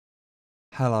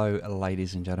Hello,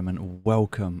 ladies and gentlemen.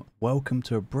 Welcome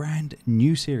to a brand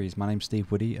new series. My name's Steve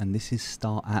Woody, and this is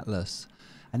Star Atlas.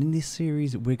 And in this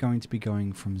series, we're going to be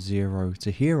going from zero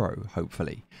to hero,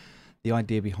 hopefully. The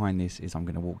idea behind this is I'm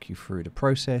going to walk you through the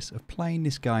process of playing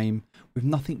this game with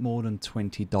nothing more than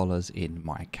 $20 in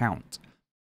my account.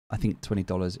 I think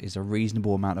 $20 is a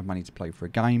reasonable amount of money to play for a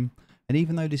game. And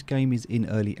even though this game is in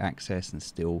early access and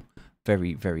still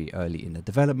very, very early in the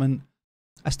development,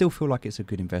 I still feel like it's a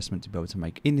good investment to be able to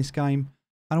make in this game,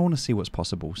 and I want to see what's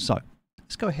possible. So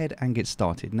let's go ahead and get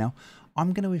started. Now,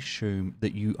 I'm going to assume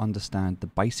that you understand the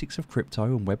basics of crypto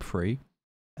and Web3,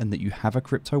 and that you have a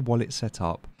crypto wallet set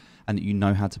up, and that you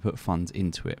know how to put funds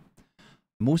into it.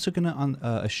 I'm also going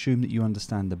to assume that you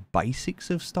understand the basics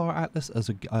of Star Atlas as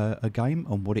a game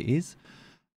and what it is.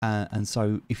 And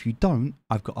so if you don't,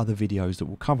 I've got other videos that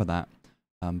will cover that.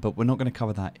 But we're not going to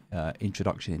cover that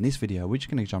introduction in this video. We're just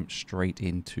going to jump straight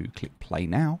into click play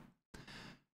now.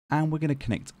 And we're going to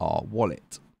connect our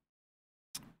wallet.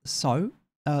 So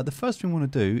the first thing we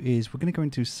want to do is we're going to go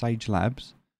into Sage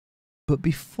Labs. But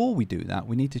before we do that,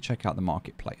 we need to check out the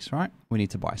marketplace, right? We need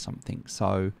to buy something.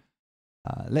 So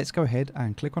let's go ahead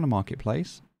and click on the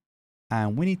marketplace.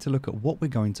 And we need to look at what we're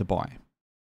going to buy.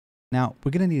 Now, we're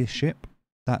going to need a ship.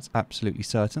 That's absolutely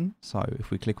certain. So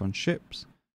if we click on ships,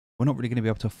 we're not really going to be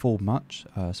able to afford much,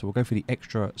 so we'll go for the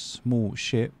extra small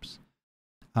ships.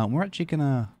 We're actually going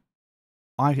to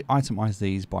itemize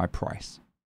these by price.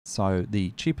 So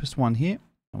the cheapest one here,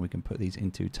 and we can put these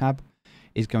into tab,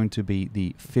 is going to be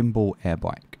the Thimble Air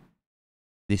Bike.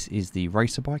 This is the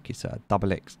racer bike. It's a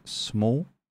XX small.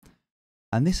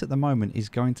 And this at the moment is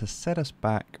going to set us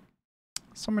back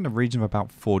somewhere in the region of about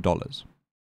 $4.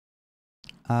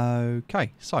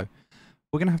 Okay, so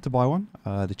we're going to have to buy one.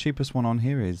 The cheapest one on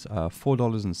here is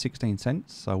 $4.16.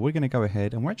 So we're going to go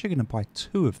ahead and we're actually going to buy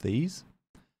two of these.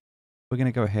 We're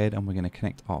going to go ahead and we're going to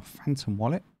connect our Phantom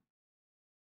wallet.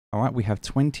 All right, we have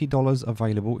 $20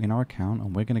 available in our account,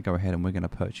 and we're going to go ahead and we're going to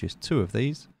purchase two of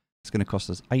these. It's going to cost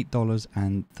us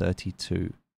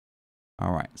 $8.32.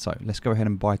 All right, so let's go ahead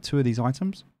and buy two of these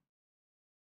items.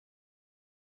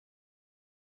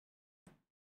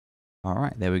 All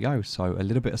right, there we go. So a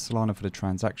little bit of Solana for the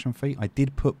transaction fee. I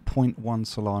did put 0.1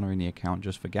 Solana in the account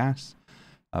just for gas.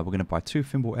 We're going to buy two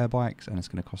Thimble Air Bikes, and it's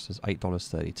going to cost us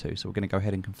 $8.32. So we're going to go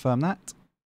ahead and confirm that.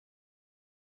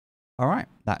 All right,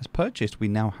 that's purchased. We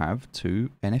now have two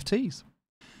NFTs.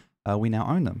 We now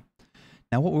own them.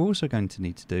 Now, what we're also going to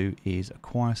need to do is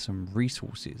acquire some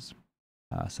resources.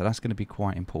 So that's going to be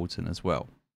quite important as well.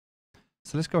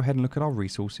 So let's go ahead and look at our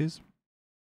resources.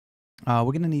 We're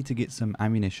going to need to get some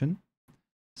ammunition.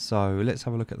 So let's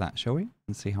have a look at that, shall we?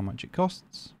 And see how much it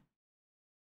costs.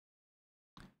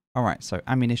 All right, so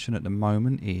ammunition at the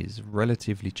moment is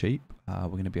relatively cheap. We're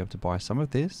going to be able to buy some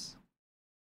of this.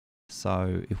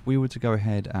 So if we were to go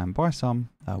ahead and buy some,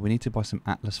 we need to buy some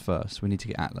Atlas first. We need to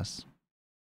get Atlas.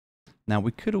 Now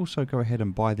we could also go ahead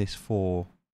and buy this for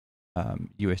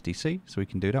USDC. So we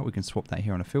can do that. We can swap that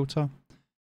here on a filter.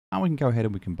 And we can go ahead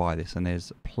and we can buy this. And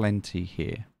there's plenty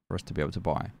here for us to be able to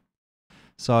buy.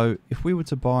 So if we were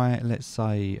to buy, let's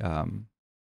say,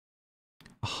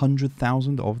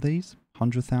 100,000 of these,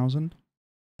 100,000,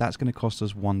 that's going to cost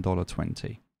us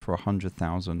 $1.20 for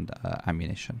 100,000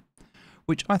 ammunition,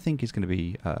 which I think is going to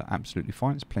be absolutely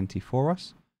fine. It's plenty for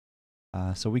us.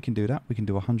 So we can do that. We can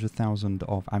do 100,000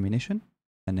 of ammunition,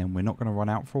 and then we're not going to run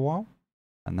out for a while.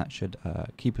 And that should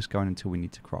keep us going until we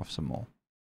need to craft some more.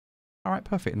 All right,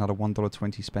 perfect. Another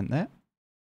 $1.20 spent there.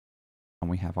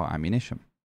 And we have our ammunition.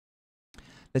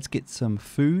 Let's get some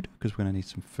food, because we're going to need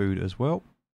some food as well.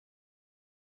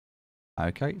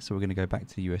 Okay, so we're going to go back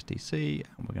to USDC,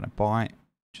 and we're going to buy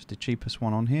just the cheapest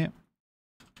one on here.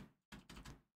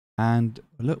 And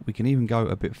look, we can even go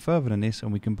a bit further than this,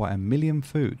 and we can buy 1 million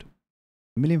food.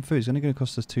 1 million food is only going to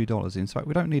cost us $2. In fact,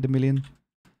 we don't need 1 million.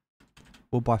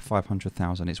 We'll buy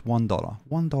 500,000. It's $1.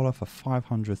 $1 for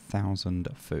 500,000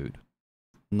 food.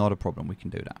 Not a problem. We can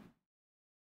do that.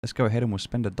 Let's go ahead and we'll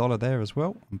spend $1 there as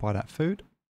well and buy that food.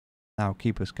 That'll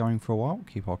keep us going for a while.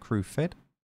 Keep our crew fed.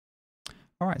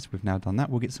 All right, so we've now done that.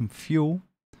 We'll get some fuel.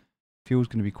 Fuel is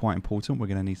going to be quite important. We're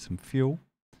going to need some fuel.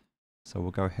 So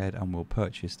we'll go ahead and we'll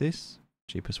purchase this.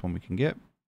 Cheapest one we can get.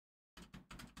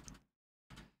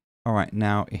 All right,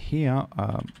 now here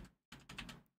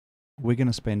we're going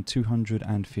to spend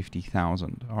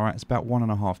 250,000. All right, it's about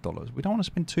 $1.50. We don't want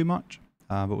to spend too much,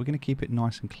 but we're going to keep it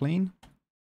nice and clean.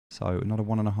 So another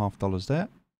 $1.50 there. All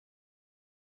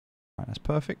right, that's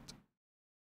perfect.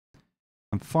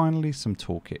 And finally, some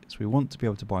toolkits. We want to be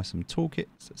able to buy some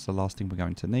toolkits. That's the last thing we're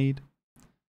going to need.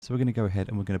 So we're going to go ahead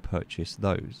and we're going to purchase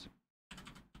those.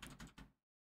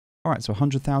 All right, so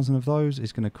 100,000 of those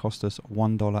is going to cost us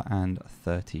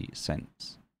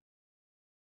 $1.30.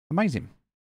 Amazing.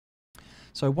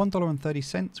 So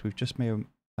 $1.30, we've just made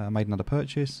another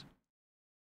purchase.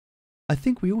 I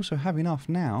think we also have enough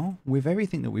now. With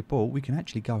everything that we bought, we can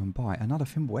actually go and buy another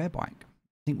thimble air bike.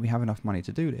 I think we have enough money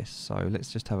to do this. So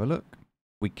let's just have a look.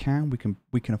 We can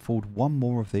afford one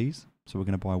more of these. So we're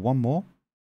going to buy one more.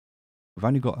 We've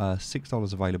only got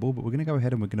 $6 available, but we're going to go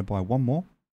ahead and we're going to buy one more.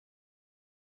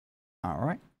 All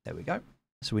right, there we go.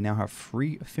 So we now have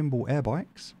 3 thimble air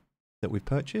bikes that we've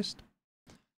purchased.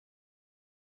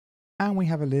 And we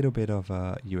have a little bit of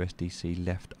USDC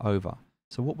left over.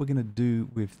 So what we're going to do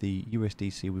with the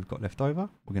USDC we've got left over,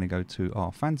 we're going to go to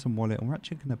our Phantom wallet and we're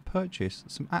actually going to purchase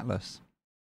some Atlas.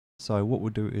 So what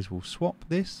we'll do is we'll swap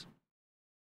this.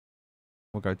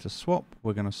 We'll go to swap.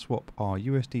 We're going to swap our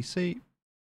USDC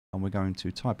and we're going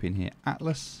to type in here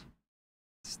Atlas.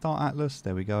 Start Atlas,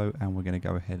 there we go, and we're going to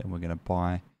go ahead and we're going to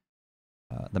buy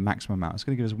the maximum amount. It's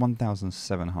going to give us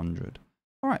 1,700.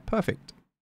 All right, perfect.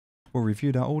 We'll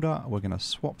review that order. We're going to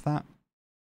swap that.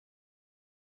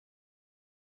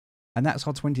 And that's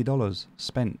our $20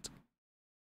 spent.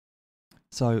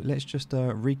 So let's just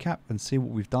recap and see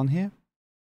what we've done here.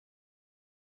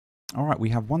 All right, we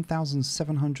have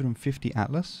 1,750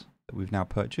 Atlas that we've now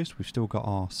purchased. We've still got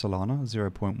our Solana,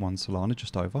 0.1 Solana,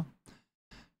 just over.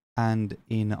 And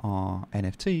in our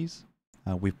NFTs,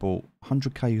 we've bought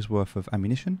 100K's worth of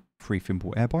ammunition, 3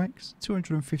 thimble air bikes,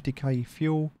 250K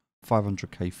fuel,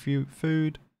 500K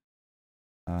food.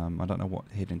 I don't know what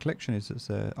hidden collection is. It's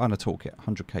a toolkit,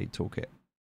 100K toolkit.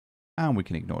 And we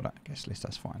can ignore that guest list,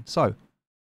 that's fine. So,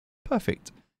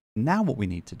 perfect. Now what we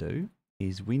need to do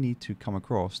is we need to come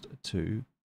across to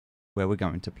where we're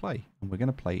going to play. And we're going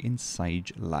to play in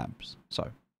Sage Labs.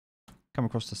 So, come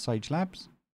across to Sage Labs.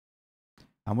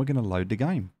 And we're going to load the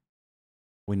game.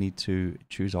 We need to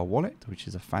choose our wallet, which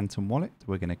is a Phantom wallet.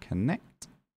 We're going to connect.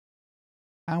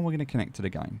 And we're going to connect to the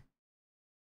game.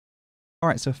 All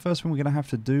right, so first thing we're going to have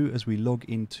to do as we log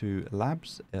into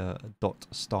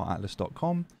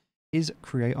labs.staratlas.com is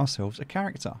create ourselves a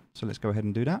character. So let's go ahead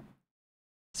and do that.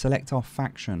 Select our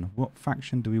faction. What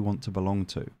faction do we want to belong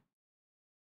to?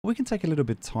 We can take a little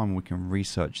bit of time and we can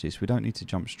research this. We don't need to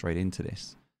jump straight into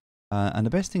this. And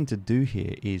the best thing to do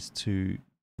here is to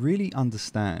really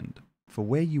understand for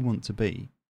where you want to be,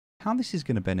 how this is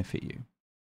going to benefit you.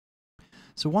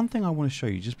 So one thing I want to show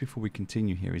you just before we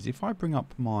continue here is if I bring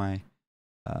up my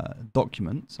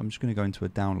documents, I'm just going to go into a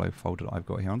download folder that I've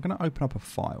got here. I'm going to open up a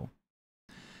file.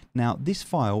 Now this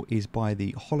file is by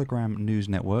the Hologram News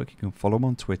Network. You can follow them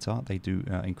on Twitter. They do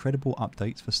incredible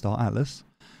updates for Star Atlas,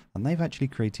 and they've actually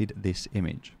created this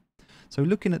image. So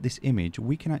looking at this image,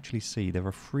 we can actually see there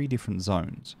are 3 different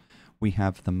zones. We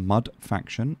have the Mud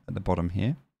faction at the bottom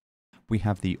here. We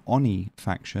have the Oni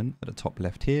faction at the top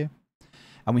left here.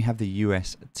 And we have the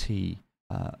UST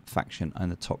faction at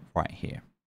the top right here.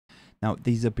 Now,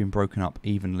 these have been broken up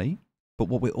evenly. But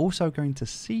what we're also going to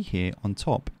see here on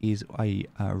top is a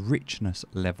richness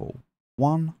level,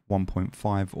 1,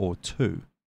 1.5, or 2.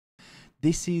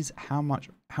 This is how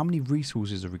many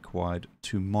resources are required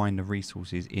to mine the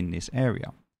resources in this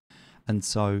area. And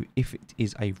so if it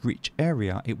is a rich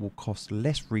area, it will cost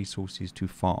less resources to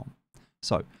farm.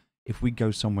 So if we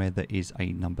go somewhere that is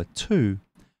a number 2,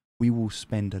 we will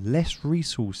spend less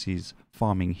resources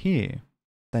farming here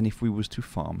than if we was to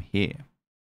farm here.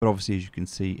 But obviously, as you can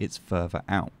see, it's further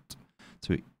out.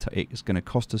 So it's going to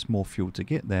cost us more fuel to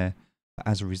get there. But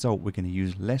as a result, we're going to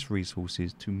use less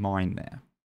resources to mine there.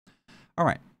 All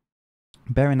right.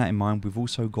 Bearing that in mind, we've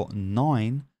also got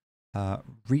 9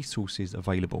 resources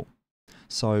available.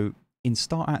 So in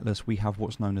Star Atlas, we have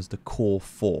what's known as the Core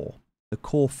 4. The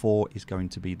Core 4 is going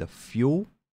to be the fuel,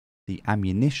 the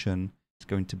ammunition, it's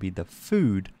going to be the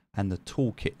food, and the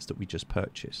toolkits that we just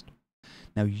purchased.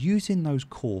 Now, using those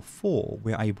Core 4,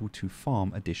 we're able to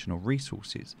farm additional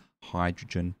resources.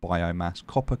 Hydrogen, biomass,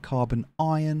 copper, carbon,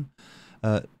 iron,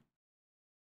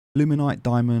 luminite,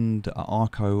 diamond,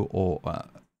 arco,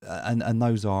 and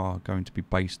those are going to be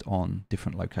based on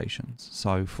different locations.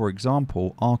 So, for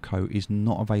example, arco is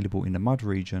not available in the mud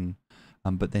region,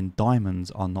 but then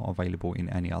diamonds are not available in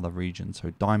any other region.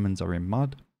 So diamonds are in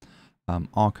mud.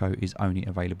 Arco is only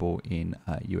available in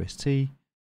UST,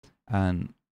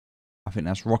 and I think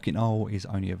that's Rocket Knoll is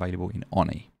only available in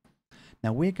Oni.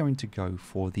 Now we're going to go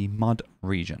for the mud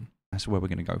region. That's where we're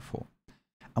going to go for.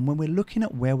 And when we're looking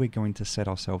at where we're going to set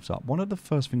ourselves up, one of the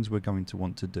first things we're going to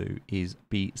want to do is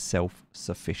be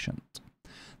self-sufficient.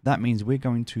 That means we're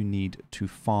going to need to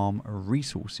farm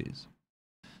resources.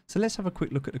 So let's have a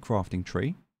quick look at the crafting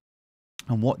tree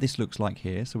and what this looks like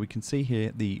here. So we can see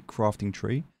here the crafting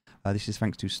tree. This is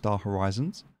thanks to Star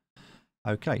Horizons.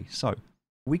 Okay, so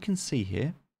we can see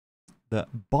here that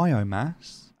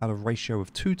biomass at a ratio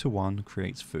of 2 to 1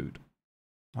 creates food.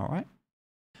 All right.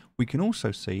 We can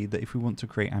also see that if we want to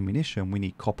create ammunition, we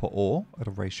need copper ore at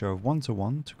a ratio of 1 to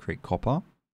 1 to create copper,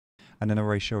 and then a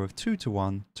ratio of 2 to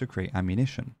 1 to create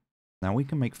ammunition. Now we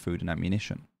can make food and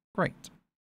ammunition. Great.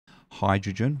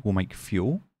 Hydrogen will make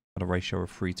fuel at a ratio of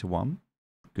 3 to 1.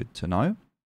 Good to know.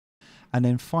 And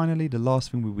then finally, the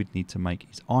last thing we would need to make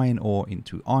is iron ore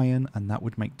into iron, and that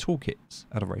would make toolkits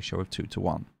at a ratio of 2 to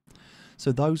 1.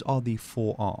 So those are the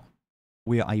 4R.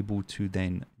 We are able to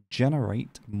then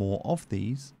generate more of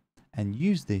these and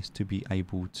use this to be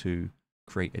able to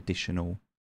create additional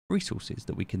resources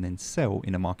that we can then sell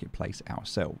in a marketplace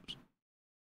ourselves.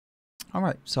 All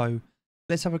right, so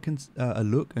let's have a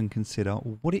look and consider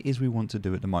what it is we want to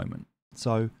do at the moment.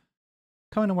 So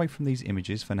coming away from these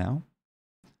images for now,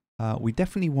 we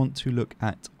definitely want to look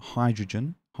at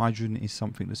hydrogen. Hydrogen is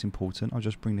something that's important. I'll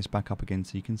just bring this back up again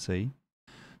so you can see.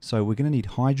 So we're going to need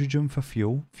hydrogen for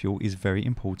fuel. Fuel is very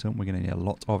important. We're going to need a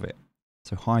lot of it.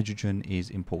 So hydrogen is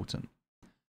important.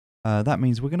 That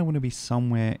means we're going to want to be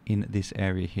somewhere in this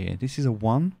area here. This is a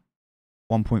 1,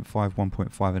 1.5,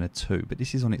 1.5 and a 2, but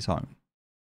this is on its own.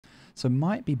 So it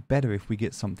might be better if we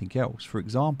get something else. For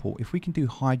example, if we can do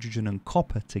hydrogen and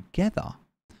copper together,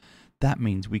 that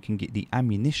means we can get the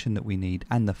ammunition that we need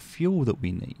and the fuel that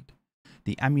we need.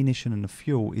 The ammunition and the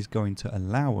fuel is going to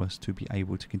allow us to be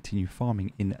able to continue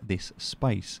farming in this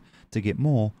space to get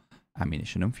more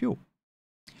ammunition and fuel.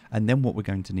 And then what we're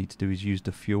going to need to do is use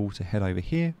the fuel to head over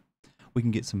here. We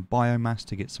can get some biomass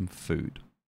to get some food.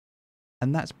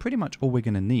 And that's pretty much all we're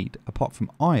going to need, apart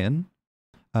from iron.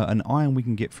 And iron we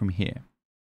can get from here.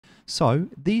 So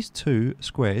these two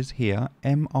squares here,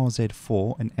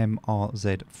 MRZ4 and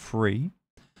MRZ3,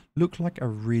 look like a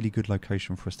really good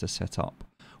location for us to set up.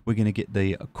 We're going to get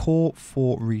the core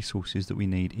 4 resources that we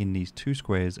need in these 2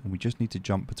 squares, and we just need to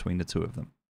jump between the 2 of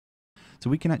them. So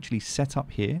we can actually set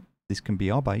up here. This can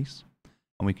be our base,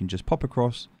 and we can just pop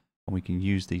across, and we can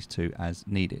use these 2 as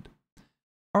needed.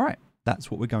 All right,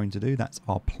 that's what we're going to do. That's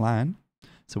our plan.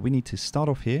 So we need to start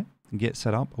off here and get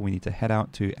set up, and we need to head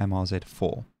out to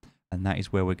MRZ4, and that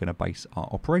is where we're going to base our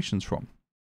operations from.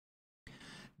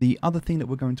 The other thing that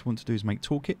we're going to want to do is make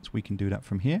toolkits. We can do that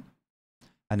from here.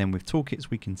 And then with toolkits,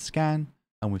 we can scan.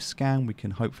 And with scan, we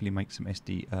can hopefully make some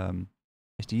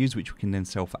SDUs, which we can then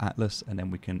sell for Atlas. And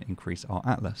then we can increase our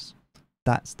Atlas.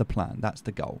 That's the plan. That's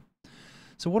the goal.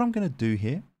 So what I'm going to do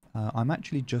here, I'm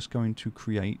actually just going to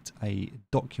create a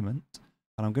document.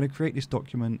 And I'm going to create this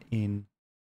document in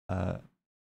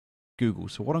Google.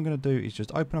 So what I'm going to do is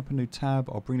just open up a new tab.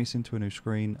 I'll bring this into a new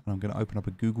screen. And I'm going to open up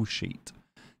a Google Sheet.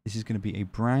 This is going to be a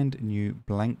brand new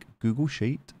blank Google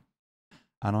Sheet.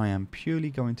 And I am purely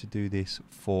going to do this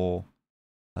for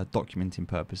documenting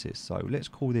purposes. So let's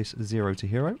call this 0 to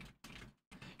hero.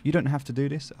 You don't have to do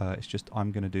this. It's just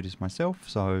I'm going to do this myself.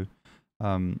 So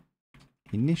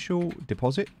initial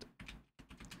deposit.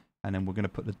 And then we're going to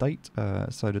put the date.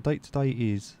 So the date today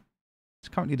is, it's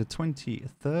currently the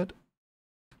 23rd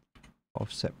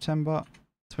of September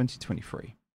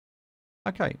 2023.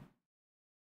 Okay.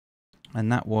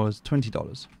 And that was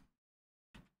 $20.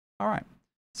 All right.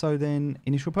 So then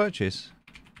initial purchase.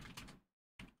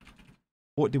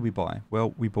 What did we buy?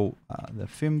 Well, we bought the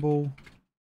Thimble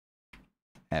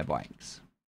air bikes.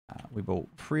 We bought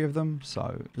 3 of them.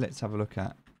 So let's have a look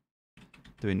at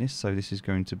doing this. So this is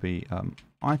going to be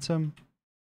item,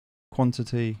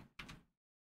 quantity,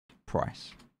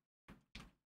 price.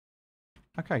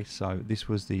 Okay, so this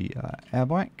was the air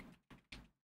bike.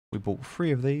 We bought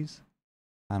 3 of these.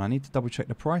 And I need to double check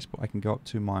the price, but I can go up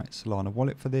to my Solana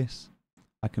wallet for this.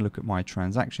 I can look at my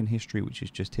transaction history, which is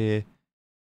just here.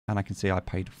 And I can see I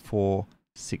paid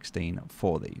 $4.16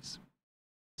 for these.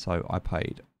 So I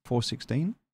paid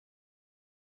 $4.16.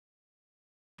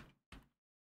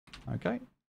 Okay.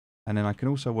 And then I can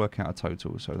also work out a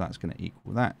total. So that's going to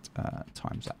equal that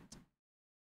times that.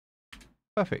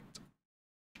 Perfect.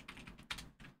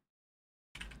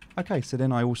 Okay, so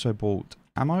then I also bought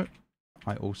ammo.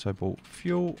 I also bought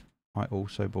fuel. I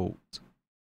also bought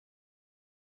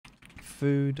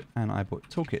food, and I bought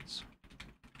toolkits.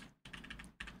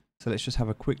 So let's just have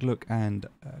a quick look and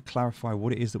clarify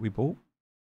what it is that we bought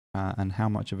and how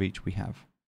much of each we have.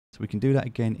 So we can do that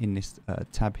again in this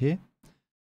tab here.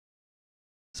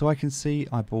 So I can see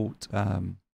I bought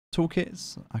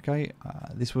toolkits. Okay,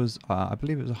 this was, I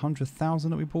believe it was 100,000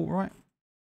 that we bought, right?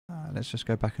 Let's just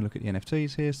go back and look at the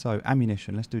NFTs here. So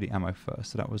ammunition, let's do the ammo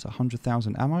first. So that was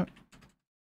 100,000 ammo.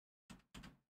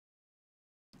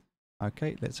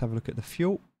 Okay, let's have a look at the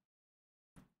fuel.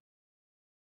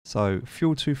 So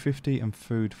fuel 250 and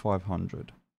food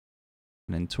 500.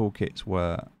 And then toolkits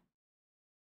were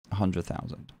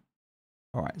 100,000.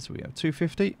 All right, so we have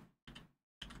 250,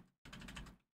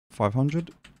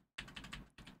 500,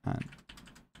 and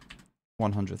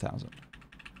 100,000.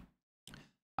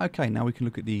 Okay, now we can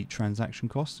look at the transaction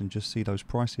costs and just see those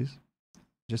prices,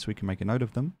 just so we can make a note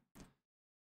of them.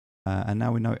 And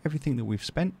now we know everything that we've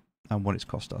spent and what it's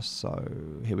cost us. So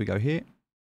here we go here.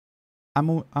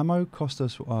 Ammo cost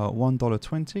us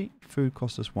 $1.20. Food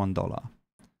cost us $1.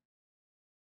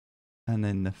 And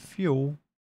then the fuel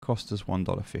cost us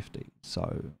 $1.50.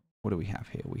 So what do we have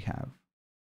here? We have,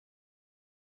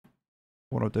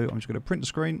 what I'll do, I'm just going to print the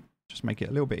screen, just make it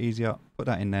a little bit easier, put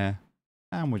that in there,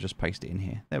 and we'll just paste it in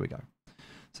here. There we go.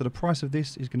 So the price of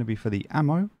this is going to be for the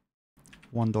ammo,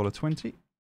 $1.20.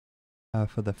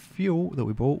 For the fuel that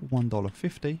we bought,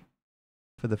 $1.50.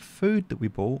 For the food that we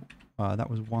bought, that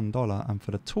was $1. And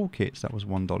for the toolkits, that was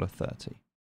 $1.30.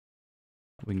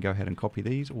 We can go ahead and copy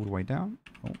these all the way down.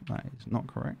 Oh, that is not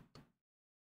correct.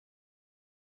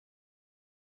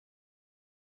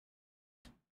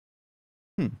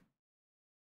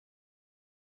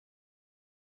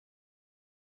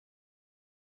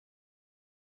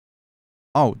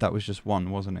 Oh, that was just one,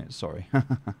 wasn't it? Sorry.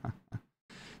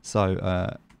 So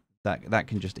that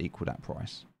can just equal that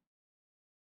price.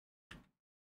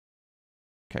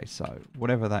 Okay, so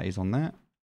whatever that is on that,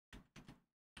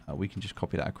 we can just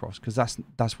copy that across, because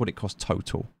that's what it costs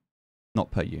total,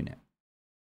 not per unit.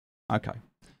 Okay,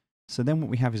 so then what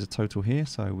we have is a total here,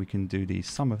 so we can do the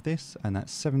sum of this, and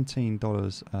that's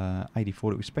 $17.84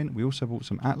 that we spent. We also bought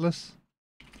some Atlas,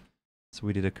 so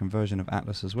we did a conversion of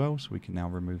Atlas as well, so we can now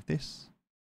remove this.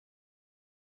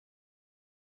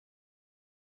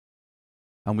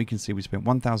 And we can see we spent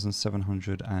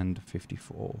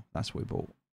 1,754. That's what we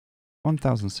bought.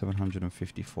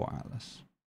 1,754 Atlas.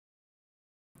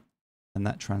 And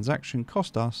that transaction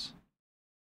cost us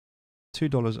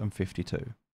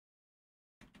 $2.52.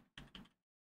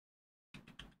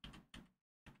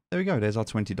 There we go. There's our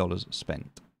 $20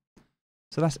 spent.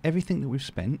 So that's everything that we've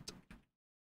spent.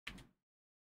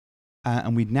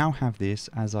 And we now have this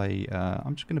as a,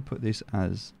 I'm just going to put this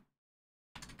as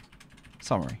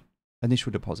summary.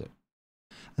 Initial deposit.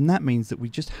 And that means that we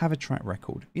just have a track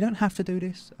record. You don't have to do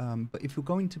this, but if you're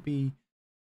going to be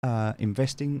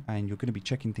investing and you're going to be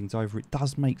checking things over, it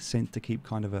does make sense to keep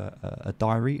kind of a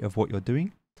diary of what you're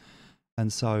doing.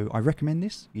 And so I recommend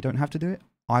this. You don't have to do it.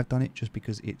 I've done it just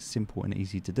because it's simple and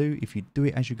easy to do. If you do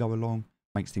it as you go along,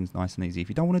 it makes things nice and easy. If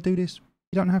you don't want to do this,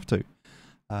 you don't have to.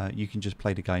 You can just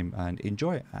play the game and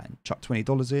enjoy it and chuck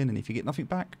 $20 in, and if you get nothing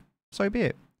back, so be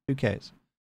it. Who cares?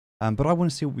 But I want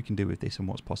to see what we can do with this and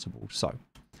what's possible. So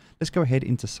let's go ahead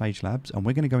into Sage Labs, and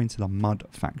we're going to go into the mud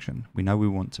faction. We know we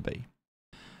want to be.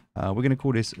 We're going to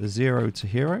call this 0 to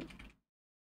hero.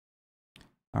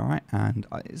 All right, and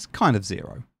it's kind of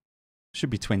 0. Should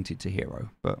be 20 to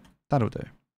hero, but that'll do.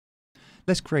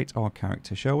 Let's create our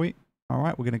character, shall we? All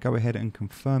right, we're going to go ahead and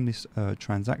confirm this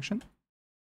transaction.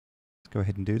 Let's go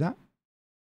ahead and do that.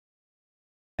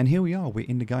 And here we are, we're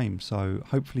in the game. So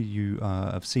hopefully you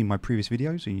have seen my previous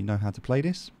videos and you know how to play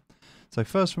this. So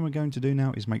first thing we're going to do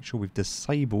now is make sure we've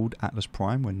disabled Atlas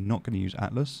Prime. We're not going to use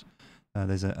Atlas.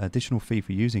 There's an additional fee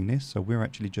for using this. So we're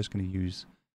actually just going to use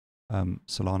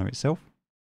Solana itself.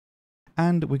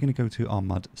 And we're going to go to our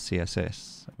mud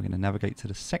CSS. We're going to navigate to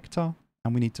the sector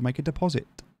and we need to make a deposit.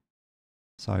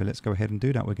 So let's go ahead and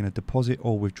do that. We're going to deposit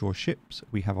or withdraw ships.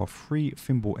 We have our free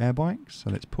Thimble air bikes. So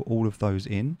let's put all of those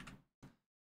in.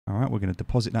 All right, we're going to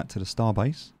deposit that to the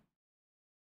Starbase.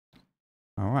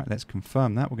 All right, let's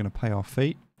confirm that. We're going to pay our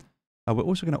fee. We're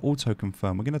also going to auto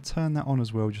confirm. We're going to turn that on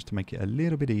as well just to make it a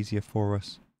little bit easier for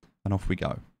us. And off we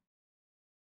go.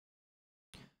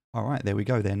 All right, there we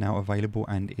go. They're now available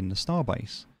and in the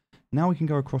Starbase. Now we can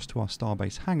go across to our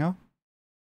Starbase hangar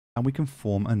and we can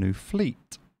form a new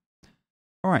fleet.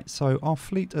 All right, so our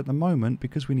fleet at the moment,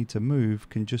 because we need to move,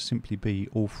 can just simply be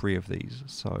all 3 of these.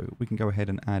 So we can go ahead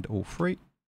and add all 3.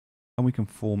 And we can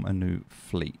form a new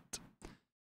fleet.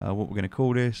 What we're going to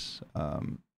call this,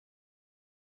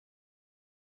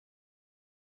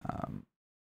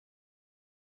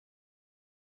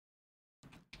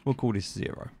 we'll call this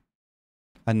 0.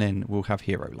 And then we'll have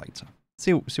hero later.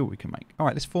 See what we can make. All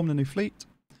right, let's form the new fleet.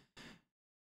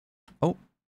 Oh.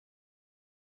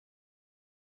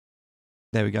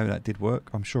 There we go, that did work.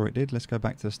 I'm sure it did. Let's go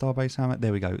back to the Starbase hammer.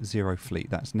 There we go, 0 fleet.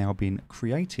 That's now been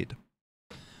created.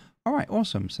 All right,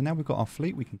 awesome. So now we've got our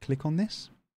fleet. We can click on this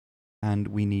and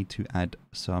we need to add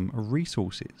some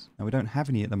resources. Now we don't have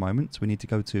any at the moment, so we need to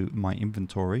go to my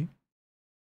inventory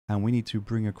and we need to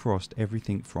bring across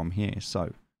everything from here.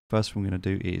 So First thing we're going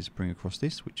to do is bring across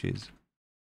this, which is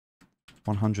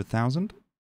 100,000.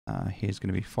 Here's going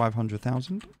to be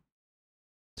 500,000,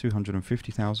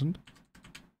 250,000, and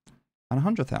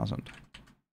 100,000.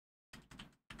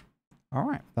 All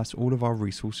right, that's all of our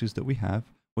resources that we have.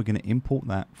 We're going to import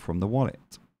that from the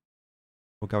wallet.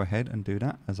 We'll go ahead and do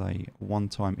that as a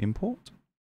one-time import.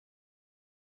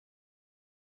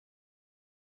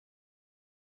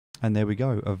 And there we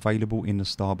go, available in the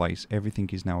Starbase. Everything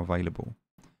is now available.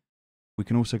 We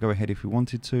can also go ahead if we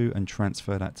wanted to and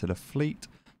transfer that to the fleet.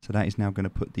 So that is now going to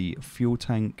put the fuel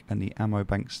tank and the ammo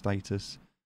bank status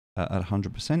at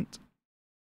 100%.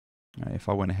 If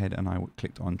I went ahead and I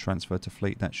clicked on transfer to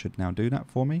fleet, that should now do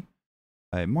that for me.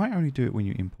 It might only do it when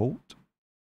you import.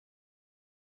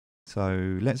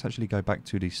 So let's actually go back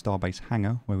to the Starbase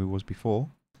hangar where we was before.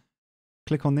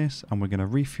 Click on this and we're going to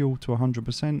refuel to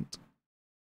 100%.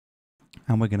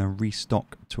 And we're going to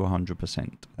restock to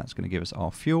 100%. That's going to give us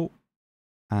our fuel.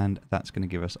 And that's going to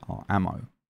give us our ammo.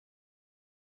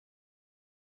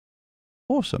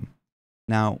 Awesome.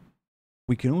 Now,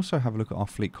 we can also have a look at our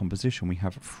fleet composition. We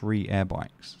have 3 air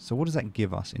bikes. So what does that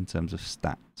give us in terms of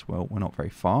stats? Well, we're not very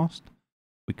fast.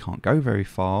 We can't go very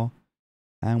far.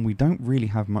 And we don't really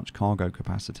have much cargo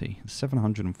capacity.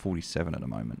 747 at the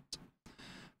moment.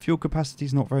 Fuel capacity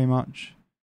is not very much.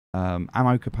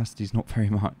 Ammo capacity is not very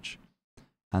much.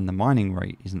 And the mining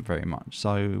rate isn't very much.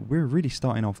 So we're really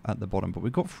starting off at the bottom. But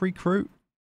we've got 3 crew.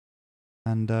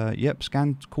 And yep,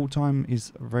 scan call time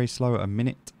is very slow at a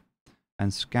minute.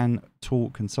 And scan tool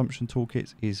consumption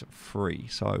toolkits is free.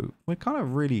 So we're kind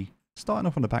of really starting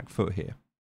off on the back foot here.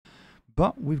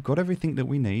 But we've got everything that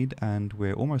we need and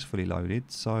we're almost fully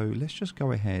loaded. So let's just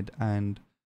go ahead and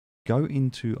go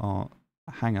into our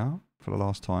hangar for the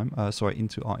last time.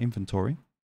 Into our inventory.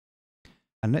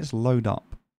 And let's load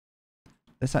up.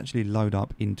 Let's actually load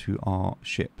up into our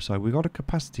ship. So we've got a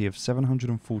capacity of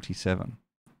 747,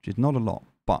 which is not a lot.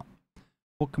 But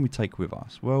what can we take with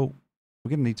us? Well, we're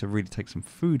going to need to really take some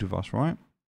food with us, right?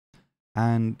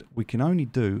 And we can only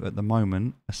do, at the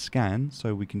moment, a scan.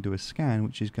 So we can do a scan,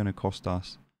 which is going to cost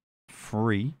us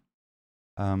free.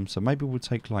 So maybe we'll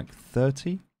take like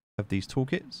 30 of these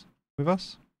toolkits with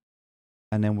us.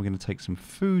 And then we're going to take some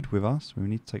food with us. We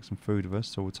need to take some food with us.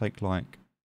 So we'll take like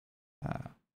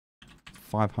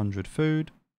 500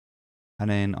 food. And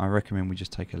then I recommend we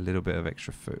just take a little bit of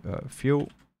extra fuel.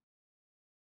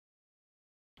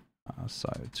 So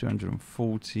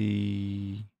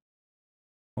 240.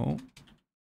 Oh.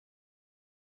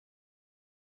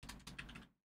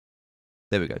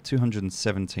 There we go,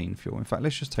 217 fuel. In fact,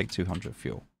 let's just take 200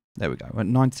 fuel. There we go, we're at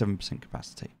 97%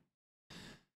 capacity.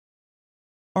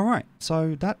 All right,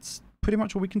 so that's pretty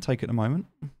much all we can take at the moment.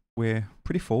 We're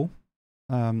pretty full.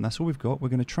 That's all we've got. We're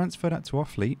going to transfer that to our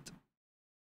fleet.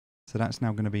 So that's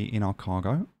now going to be in our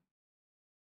cargo.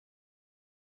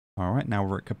 All right, now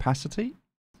we're at capacity.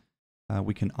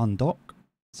 We can undock.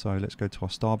 So let's go to our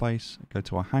starbase, go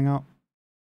to our hangar.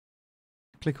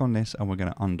 Click on this and we're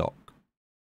going to undock.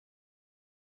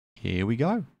 Here we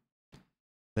go.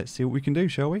 Let's see what we can do,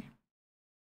 shall we?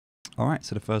 All right,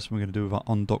 so the first thing we're going to do with our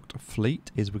undocked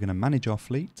fleet is we're going to manage our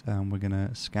fleet and we're going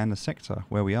to scan the sector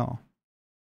where we are.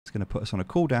 It's going to put us on a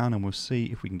cooldown and we'll see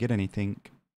if we can get anything.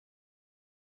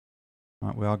 All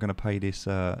right, we are going to pay this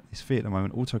fee at the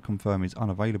moment. Auto confirm is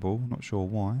unavailable. Not sure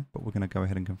why, but we're going to go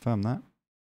ahead and confirm that.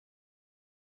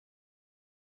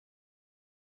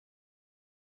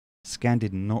 Scan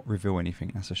did not reveal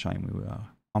anything. That's a shame. We were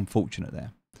unfortunate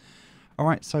there. All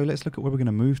right, so let's look at where we're going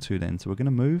to move to then. So we're going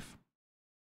to move.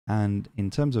 And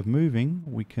in terms of moving,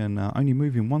 we can only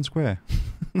move in 1 square.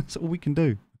 That's all we can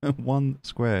do. 1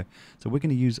 square. So we're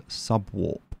going to use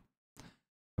subwarp.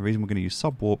 The reason we're going to use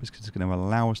subwarp is because it's going to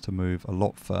allow us to move a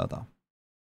lot further.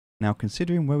 Now,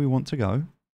 considering where we want to go,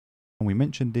 and we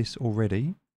mentioned this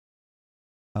already,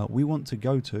 we want to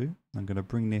go to, I'm going to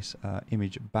bring this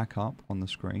image back up on the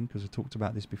screen because I talked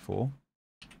about this before.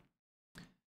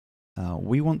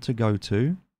 We want to go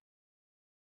to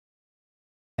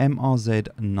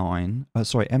MRZ4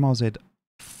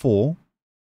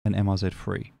 and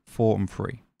MRZ3. 4 and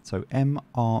 3. So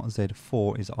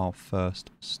MRZ4 is our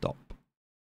first stop.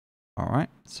 Alright,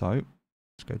 so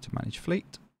let's go to manage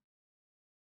fleet.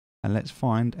 And let's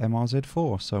find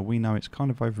MRZ4. So we know it's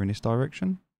kind of over in this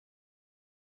direction.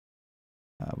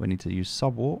 We need to use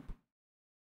subwarp.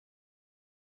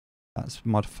 That's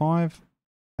MUD 5,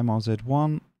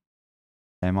 MRZ1,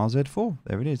 MRZ4.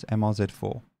 There it is,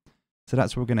 MRZ4. So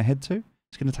that's where we're going to head to.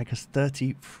 It's going to take us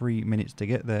 33 minutes to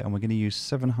get there, and we're going to use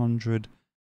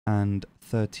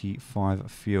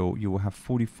 735 fuel. You will have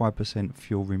 45%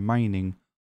 fuel remaining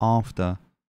after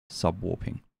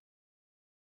subwarping.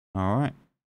 All right.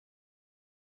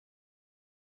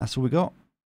 That's all we got.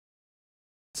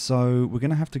 So we're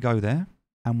going to have to go there.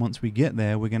 And once we get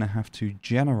there, we're going to have to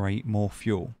generate more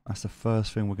fuel. That's the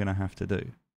first thing we're going to have to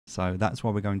do. So that's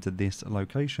why we're going to this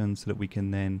location, so that we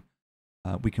can then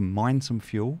we can mine some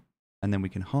fuel, and then we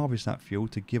can harvest that fuel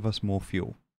to give us more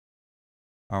fuel.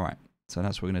 All right, so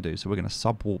that's what we're going to do. So we're going to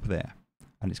sub-warp there,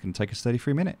 and it's going to take us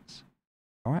 33 minutes.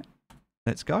 All right,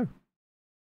 let's go.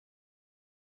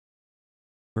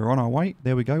 We're on our way.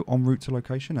 There we go, en route to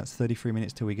location. That's 33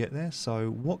 minutes till we get there. So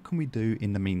what can we do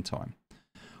in the meantime?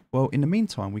 Well, in the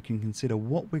meantime, we can consider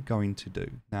what we're going to do.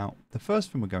 Now, the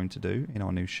first thing we're going to do in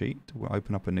our new sheet, we'll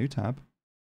open up a new tab.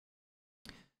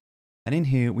 And in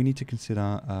here, we need to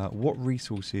consider what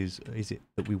resources is it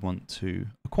that we want to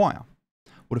acquire.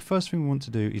 Well, the first thing we want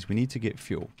to do is we need to get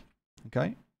fuel.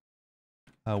 Okay.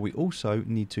 We also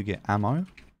need to get ammo,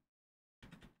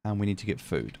 and we need to get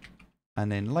food. And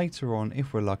then later on,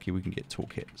 if we're lucky, we can get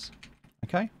toolkits.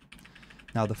 Okay.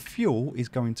 Now, the fuel is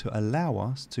going to allow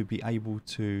us to be able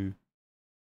to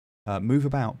move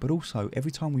about, but also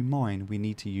every time we mine, we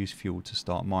need to use fuel to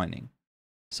start mining.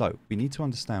 So we need to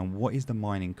understand, what is the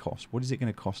mining cost? What is it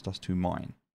going to cost us to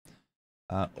mine?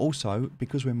 Also,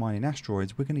 because we're mining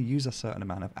asteroids, we're going to use a certain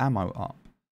amount of ammo up.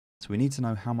 So we need to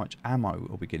know how much ammo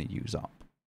are we going to use up.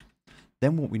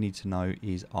 Then what we need to know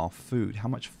is our food. How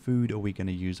much food are we going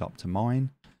to use up to mine?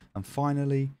 And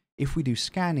finally, if we do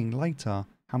scanning later,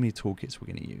 how many toolkits we're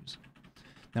going to use.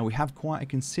 Now, we have quite a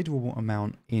considerable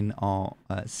amount in our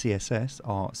CSS,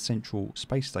 our Central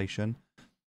Space Station,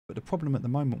 but the problem at the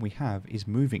moment we have is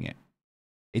moving it.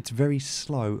 It's very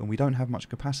slow, and we don't have much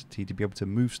capacity to be able to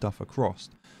move stuff across.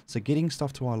 So getting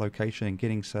stuff to our location and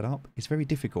getting set up is very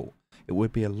difficult. It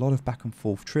would be a lot of back and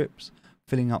forth trips,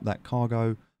 filling up that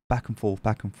cargo, back and forth,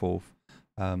 back and forth.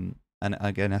 And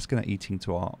again, that's going to eat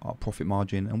into our profit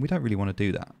margin, and we don't really want to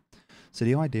do that. So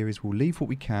the idea is we'll leave what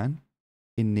we can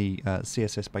in the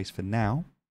CSS base for now,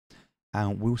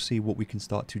 and we'll see what we can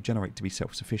start to generate to be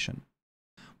self-sufficient.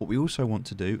 What we also want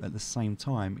to do at the same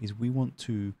time is we want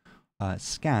to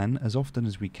scan as often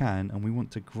as we can, and we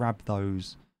want to grab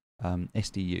those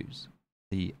SDUs.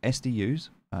 The SDUs,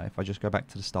 if I just go back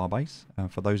to the Starbase,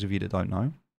 for those of you that don't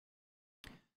know,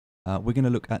 we're going to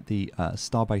look at the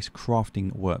Starbase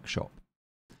Crafting Workshop.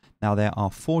 Now, there are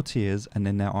 4 tiers, and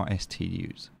then there are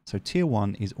STUs. So tier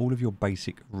 1 is all of your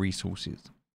basic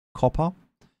resources. Copper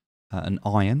and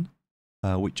iron,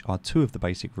 which are 2 of the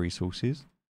basic resources.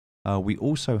 We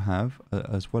also have,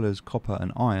 as well as copper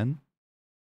and iron,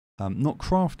 not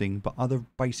crafting, but other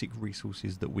basic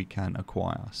resources that we can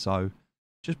acquire. So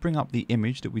just bring up the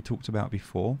image that we talked about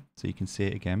before, so you can see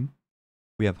it again.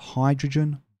 We have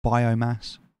hydrogen,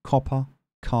 biomass, copper,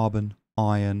 carbon,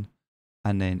 iron,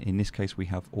 and then in this case we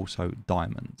have also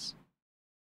diamonds.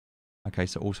 Okay,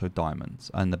 so also diamonds,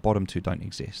 and the bottom 2 don't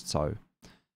exist. So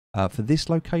for this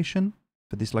location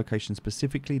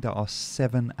specifically, there are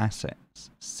 7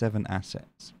 assets. 7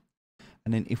 assets.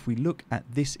 And then if we look at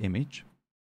this image,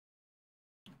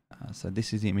 so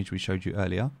this is the image we showed you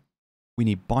earlier. We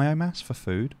need biomass for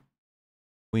food.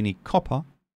 We need copper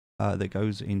that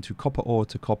goes into copper ore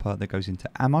to copper that goes into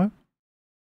ammo.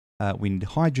 We need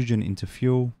hydrogen into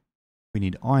fuel. We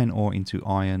need iron ore into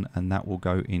iron, and that will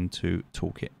go into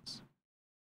toolkits.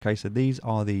 Okay, so these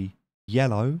are the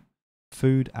yellow: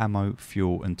 food, ammo,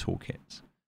 fuel, and toolkits.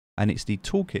 And it's the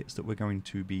toolkits that we're going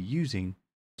to be using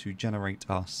to generate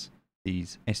us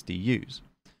these SDUs.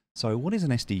 So what is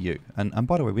an SDU? And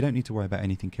by the way, we don't need to worry about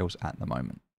anything else at the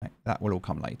moment. Right? That will all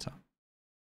come later.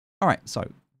 All right, so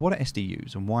what are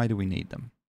SDUs and why do we need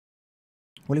them?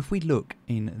 Well, if we look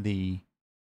in the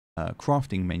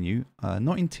crafting menu,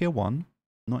 not in tier 1,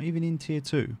 not even in tier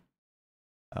 2.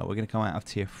 We're going to come out of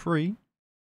tier 3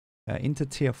 into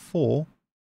tier 4,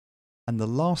 and the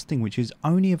last thing, which is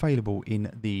only available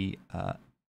in the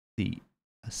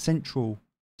Central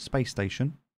Space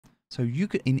Station. So you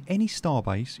could, in any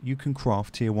starbase, you can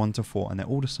craft tier 1 to 4, and they're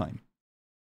all the same.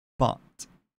 But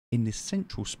in the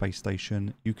Central Space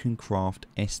Station, you can craft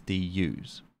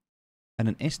SDUs. And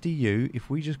an SDU,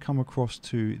 if we just come across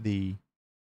to the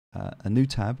a new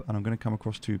tab, and I'm going to come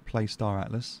across to Play Star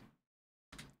Atlas.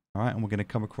 All right, and we're going to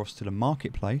come across to the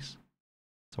marketplace.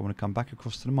 So I want to come back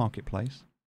across to the marketplace.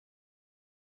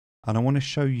 And I want to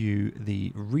show you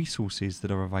the resources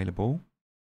that are available.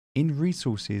 In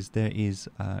resources, there is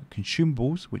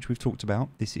consumables, which we've talked about.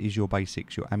 This is your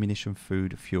basics, your ammunition,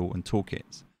 food, fuel, and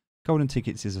toolkits. Golden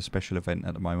tickets is a special event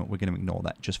at the moment. We're going to ignore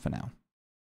that just for now.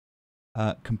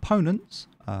 Components,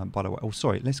 by the way, oh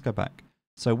sorry, let's go back.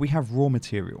 So we have raw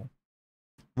material.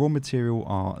 Raw material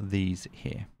are these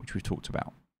here, which we've talked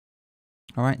about.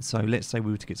 All right, so let's say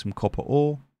we were to get some copper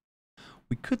ore.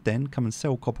 We could then come and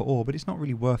sell copper ore, but it's not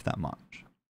really worth that much.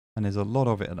 And there's a lot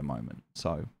of it at the moment.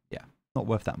 So yeah, not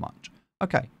worth that much.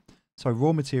 Okay, so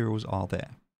raw materials are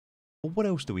there. Well, what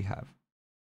else do we have?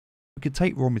 We could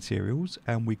take raw materials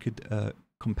and we could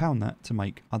compound that to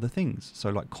make other things. So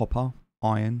like copper,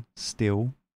 iron,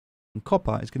 steel. And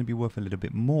copper is going to be worth a little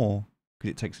bit more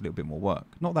because it takes a little bit more work.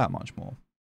 Not that much more.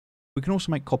 We can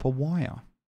also make copper wire.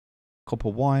 Copper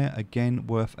wire, again,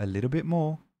 worth a little bit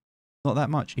more. Not that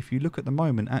much. If you look at the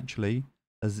moment, actually,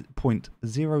 as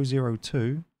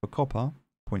 0.002 for copper,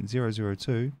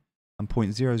 0.002, and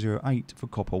 0.008 for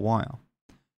copper wire.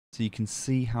 So you can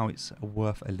see how it's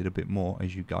worth a little bit more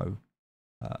as you go,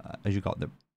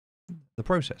 the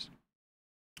process.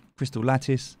 Crystal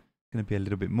lattice going to be a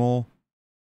little bit more,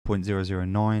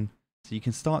 0.009. So you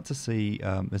can start to see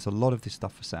there's a lot of this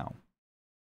stuff for sale.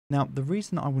 Now, the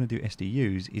reason that I want to do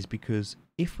SDUs is because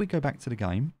if we go back to the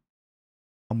game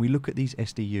and we look at these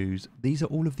SDUs, these are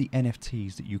all of the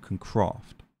NFTs that you can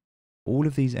craft. All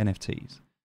of these NFTs.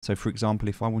 So, for example,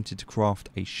 if I wanted to craft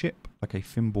a ship, like a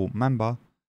Thimble Mamba,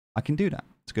 I can do that.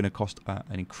 It's going to cost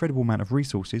an incredible amount of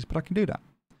resources, but I can do that.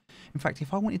 In fact,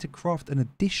 if I wanted to craft an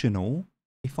additional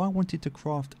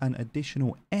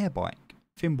air bike,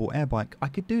 Thimble air bike, I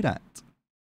could do that.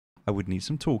 I would need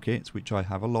some toolkits, which I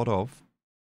have a lot of.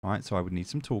 Right, so I would need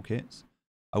some toolkits.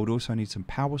 I would also need some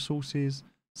power sources,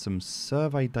 some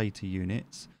survey data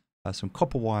units, some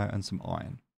copper wire and some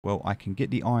iron. Well, I can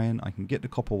get the iron, I can get the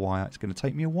copper wire. It's going to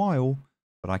take me a while,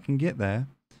 but I can get there.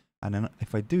 And then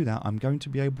if I do that, I'm going to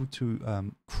be able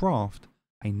to craft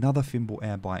another Thimble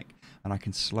air bike, and I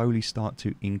can slowly start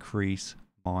to increase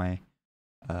my...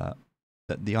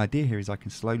 the idea here is I can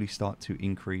slowly start to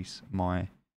increase my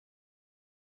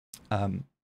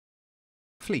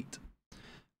fleet.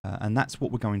 And that's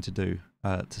what we're going to do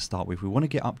to start with. We want to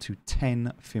get up to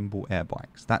 10 Thimble air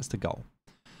bikes. That's the goal.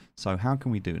 So how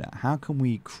can we do that? How can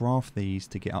we craft these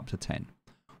to get up to 10?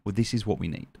 Well, this is what we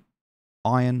need.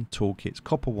 Iron, toolkits,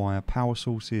 copper wire, power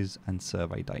sources, and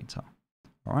survey data.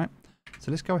 All right.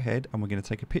 So let's go ahead and we're going to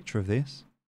take a picture of this.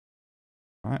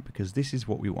 All right, because this is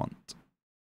what we want.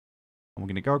 And we're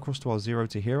going to go across to our 0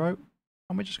 to hero.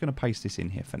 And we're just going to paste this in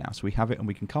here for now. So we have it and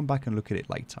we can come back and look at it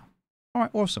later. All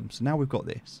right, awesome. So now we've got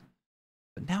this.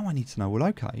 But now I need to know, well,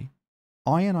 okay,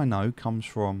 iron I know comes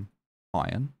from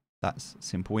iron. That's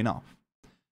simple enough.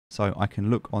 So I can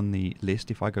look on the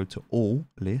list. If I go to all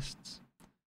lists,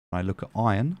 and I look at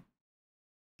iron,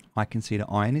 I can see that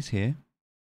iron is here,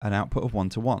 an output of 1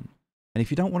 to 1. And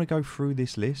if you don't want to go through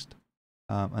this list,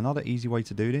 another easy way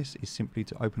to do this is simply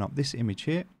to open up this image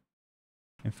here.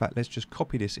 In fact, let's just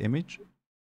copy this image.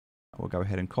 We'll go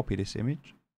ahead and copy this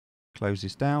image, close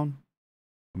this down.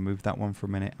 We'll move that one for a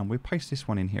minute and we'll paste this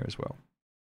one in here as well.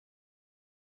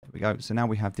 There we go. So now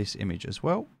we have this image as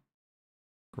well.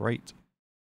 Great.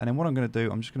 And then what I'm going to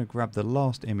do, I'm just going to grab the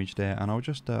last image there and I'll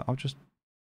just,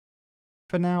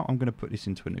 for now, I'm going to put this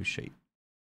into a new sheet.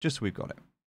 Just so we've got it.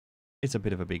 It's a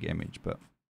bit of a big image, but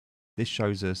this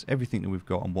shows us everything that we've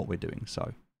got and what we're doing.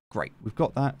 So great. We've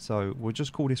got that. So we'll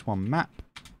just call this one map.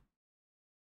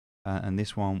 And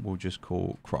this one we'll just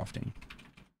call crafting.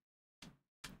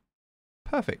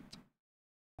 Perfect.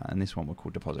 And this one we'll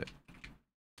call deposit.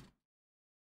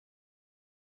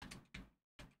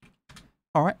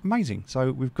 All right, amazing.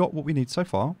 So we've got what we need so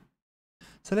far.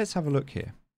 So let's have a look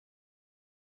here.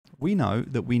 We know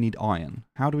that we need iron.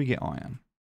 How do we get iron?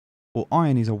 Well,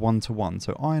 iron is a 1 to 1.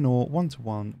 So iron ore, 1 to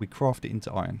 1, we craft it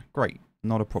into iron. Great,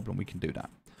 not a problem, we can do that.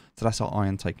 So that's our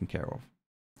iron taken care of.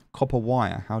 Copper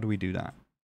wire, how do we do that?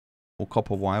 Well,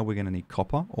 copper wire, we're going to need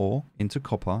copper ore into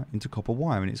copper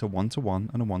wire, and it's a 1 to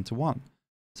 1 and a 1 to 1.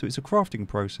 So it's a crafting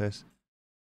process,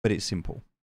 but it's simple.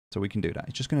 So we can do that.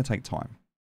 It's just going to take time.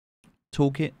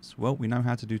 Toolkits, well, we know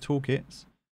how to do toolkits.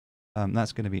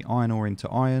 That's going to be iron ore into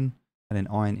iron, and then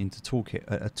iron into toolkit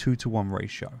at a 2 to 1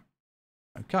 ratio.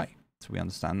 Okay, so we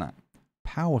understand that.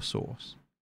 Power source.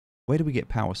 Where do we get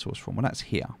power source from? Well, that's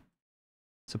here.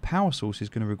 So power source is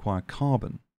going to require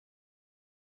carbon.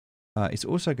 It's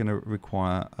also going to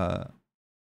require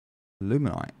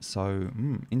luminite. So,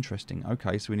 interesting.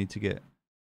 Okay, so we need to get...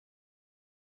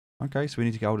 Okay, so we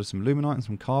need to get hold of some luminite and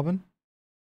some carbon.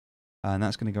 And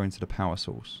that's going to go into the power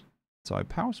source. So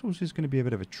power source is going to be a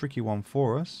bit of a tricky one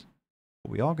for us.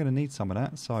 But we are going to need some of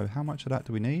that. So how much of that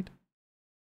do we need?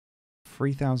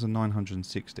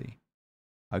 3,960.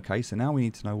 Okay, so now we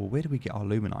need to know, well, where do we get our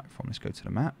luminite from? Let's go to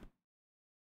the map.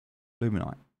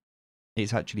 Luminite.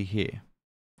 It's actually here.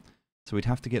 So we'd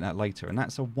have to get that later. And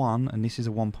that's a 1, and this is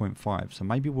a 1.5. So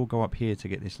maybe we'll go up here to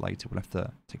get this later. We'll have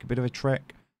to take a bit of a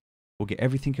trek. We'll get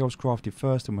everything else crafted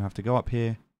first, and we'll have to go up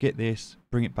here, get this,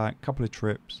 bring it back, couple of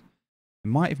trips. It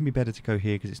might even be better to go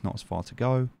here because it's not as far to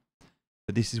go.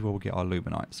 But this is where we'll get our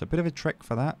luminite. So a bit of a trek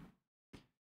for that.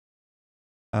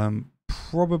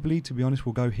 Probably, to be honest,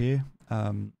 we'll go here.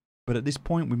 But at this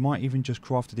point, we might even just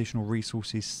craft additional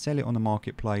resources, sell it on the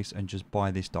marketplace, and just buy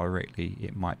this directly.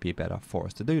 It might be better for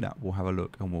us to do that. We'll have a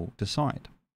look and we'll decide.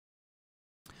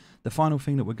 The final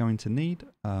thing that we're going to need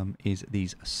is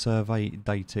these survey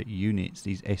data units,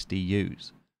 these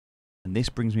SDUs. And this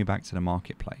brings me back to the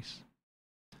marketplace.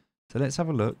 So let's have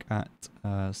a look at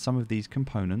some of these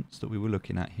components that we were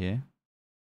looking at here.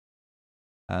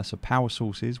 So power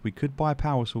sources, we could buy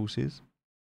power sources,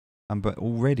 but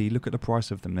already look at the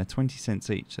price of them. They're 20 cents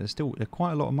each. So they're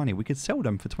quite a lot of money. We could sell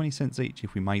them for 20 cents each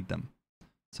if we made them.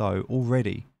 So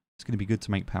already it's going to be good to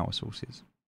make power sources.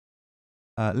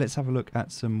 Let's have a look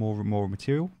at some more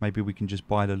material. Maybe we can just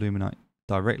buy the luminite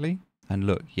directly. And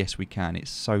look, yes we can.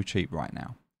 It's so cheap right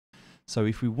now. So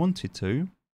if we wanted to,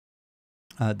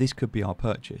 this could be our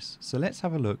purchase. So let's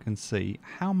have a look and see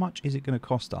how much is it going to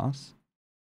cost us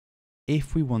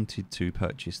if we wanted to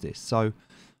purchase this. So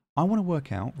I want to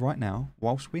work out right now,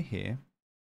 whilst we're here,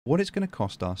 what it's going to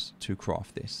cost us to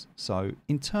craft this. So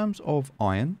in terms of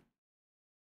iron,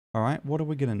 all right, what are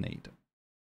we going to need?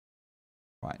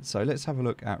 Right, so let's have a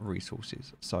look at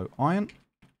resources. So iron,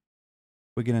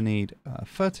 we're going to need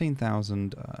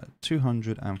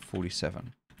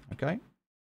 13,247. Okay.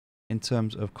 In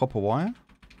terms of copper wire,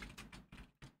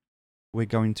 we're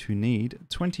going to need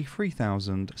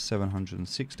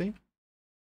 23,760.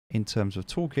 In terms of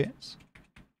toolkits,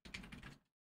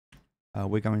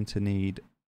 we're going to need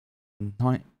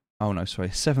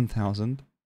 7,000.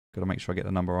 Got to make sure I get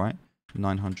the number right.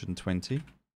 920.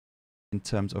 In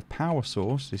terms of power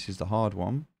source, this is the hard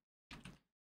one.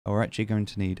 We're actually going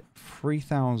to need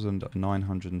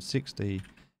 3,960,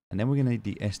 and then we're going to need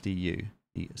the SDU,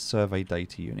 the survey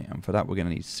data unit, and for that we're going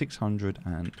to need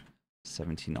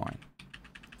 679.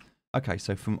 Okay,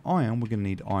 so from iron we're going to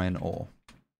need iron ore.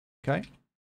 Okay,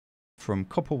 from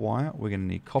copper wire we're going to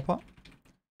need copper,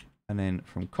 and then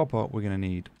from copper we're going to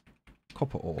need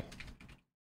copper ore.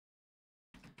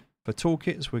 For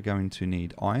toolkits, we're going to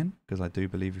need iron, because I do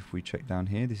believe if we check down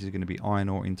here, this is going to be iron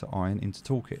ore into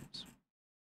toolkits.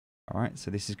 Alright,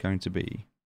 so this is going to be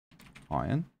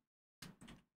iron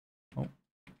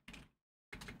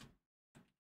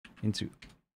into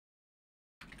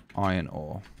iron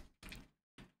ore.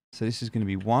 So this is going to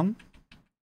be 1,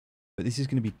 but this is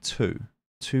going to be 2.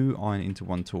 2 iron into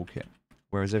 1 toolkit,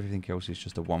 whereas everything else is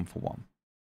just a 1 for 1.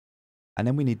 And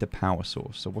then we need the power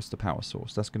source. So what's the power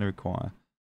source? That's going to require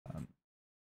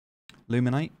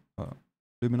luminite.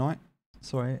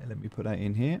 Sorry, let me put that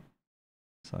in here.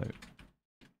 So,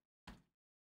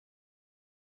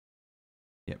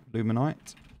 yep,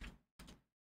 luminite.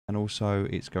 And also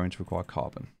it's going to require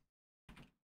carbon.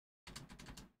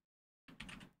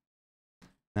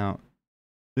 Now,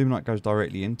 luminite goes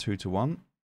directly in 2 to 1.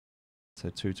 So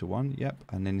 2 to 1, yep.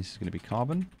 And then this is going to be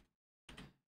carbon.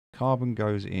 Carbon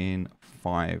goes in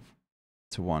 5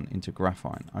 to 1 into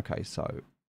graphite. Okay, so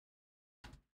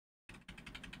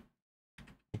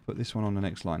we'll put this one on the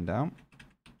next line down,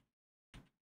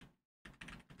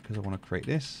 because I want to create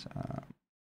this.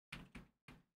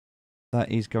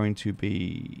 That is going to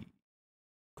be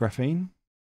graphene.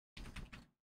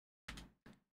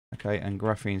 Okay, and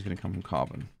graphene is going to come from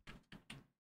carbon.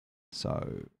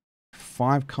 So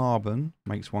 5 carbon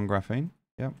makes 1 graphene.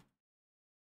 Yep.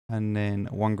 And then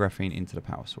 1 graphene into the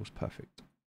power source. Perfect.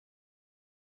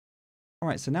 All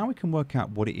right, so now we can work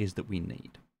out what it is that we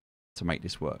need to make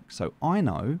this work. So I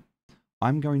know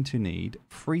I'm going to need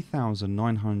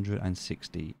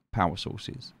 3,960 power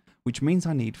sources, which means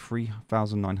I need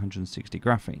 3,960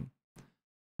 graphene.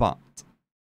 But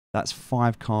that's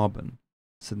 5 carbon.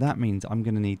 So that means I'm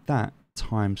going to need that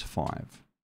times 5.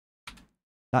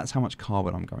 That's how much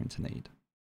carbon I'm going to need.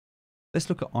 Let's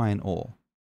look at iron ore.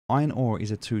 Iron ore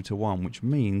is a 2 to 1, which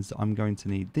means I'm going to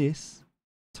need this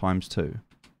times 2.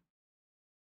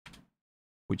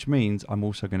 Which means I'm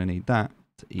also going to need that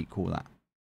to equal that.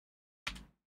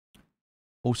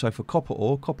 Also for copper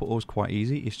ore is quite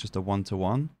easy. It's just a 1 to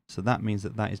 1. So that means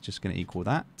that that is just going to equal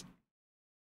that.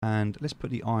 And let's put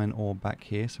the iron ore back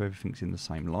here so everything's in the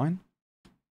same line.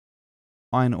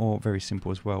 Iron ore, very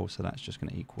simple as well. So that's just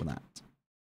going to equal that.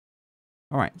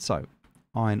 All right, so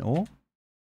iron ore,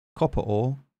 copper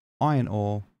ore, iron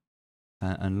ore,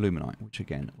 and luminite, which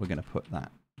again, we're going to put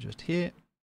that just here.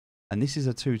 And this is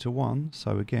a 2 to 1.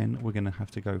 So again, we're going to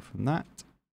have to go from that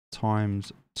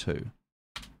times 2.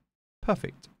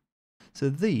 Perfect. So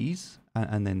these,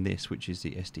 and then this, which is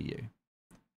the SDU,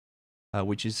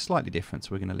 which is slightly different.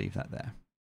 So we're going to leave that there.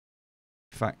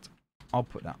 In fact, I'll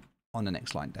put that on the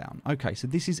next line down. Okay, so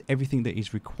this is everything that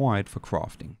is required for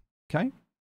crafting. Okay.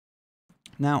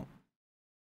 Now,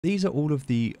 these are all of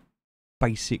the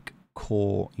basic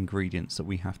core ingredients that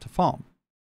we have to farm.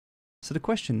 So the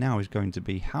question now is going to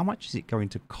be, how much is it going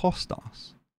to cost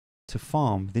us to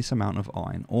farm this amount of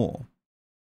iron ore?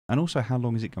 And also, how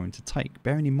long is it going to take?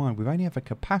 Bearing in mind, we only have a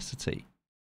capacity.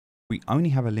 We only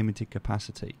have a limited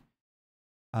capacity.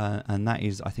 And that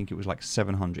is, I think it was like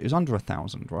 700. It was under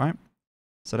 1,000, right?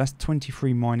 So that's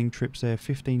 23 mining trips there,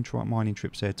 15 mining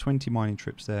trips there, 20 mining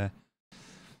trips there.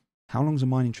 How long is a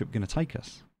mining trip going to take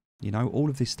us? You know, all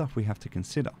of this stuff we have to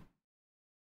consider.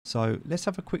 So let's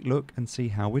have a quick look and see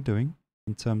how we're doing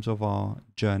in terms of our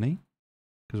journey,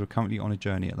 because we're currently on a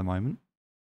journey at the moment.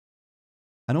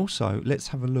 And also, let's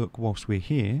have a look whilst we're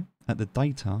here at the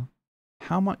data.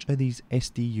 How much are these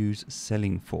SDUs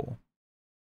selling for?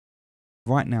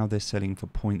 Right now, they're selling for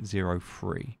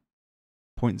 0.03.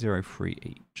 0.03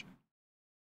 each.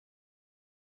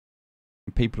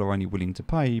 And people are only willing to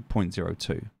pay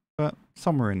 0.02, but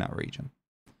somewhere in that region.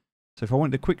 So if I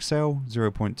wanted a quick sell,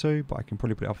 0.2, but I can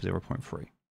probably put it up for 0.3.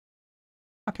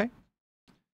 Okay.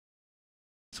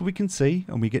 So we can see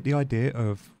and we get the idea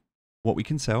of what we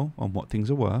can sell and what things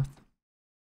are worth.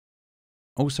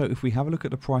 Also, if we have a look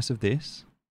at the price of this,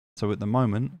 so at the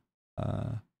moment,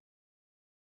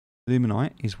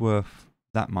 Luminite is worth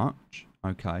that much.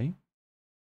 Okay.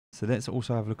 So let's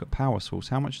also have a look at power source.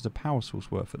 How much is a power source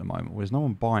worth at the moment? Well, there's no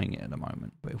one buying it at the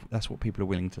moment, but if that's what people are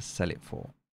willing to sell it for.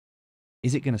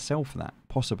 Is it going to sell for that?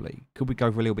 Possibly. Could we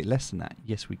go for a little bit less than that?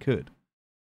 Yes, we could.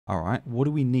 All right. What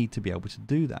do we need to be able to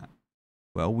do that?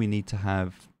 Well, we need to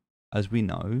have, as we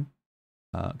know,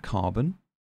 carbon.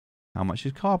 How much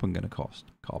is carbon going to cost?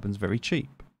 Carbon's very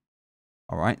cheap.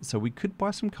 All right. So we could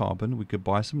buy some carbon. We could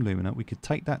buy some lumina. We could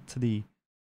take that to the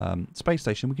space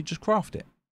station. We could just craft it.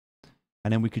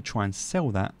 And then we could try and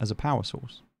sell that as a power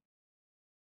source.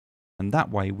 And that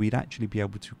way we'd actually be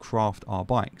able to craft our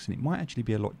bikes. And it might actually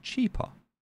be a lot cheaper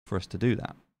for us to do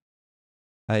that.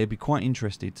 It'd be quite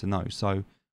interesting to know. So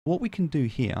what we can do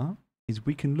here is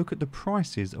we can look at the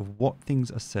prices of what things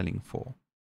are selling for.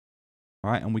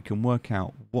 All right, and we can work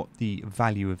out what the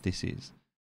value of this is.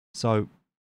 So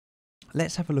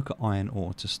let's have a look at iron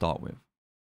ore to start with.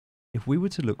 If we were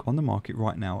to look on the market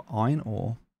right now, iron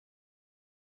ore.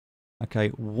 Okay,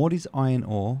 what is iron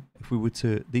ore? If we were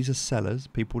to, these are sellers,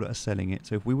 people that are selling it.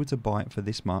 So if we were to buy it for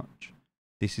this much,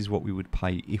 this is what we would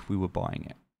pay if we were buying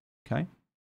it. Okay,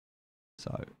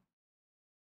 so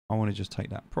I want to just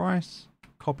take that price,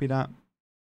 copy that,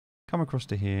 come across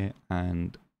to here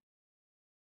and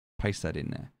paste that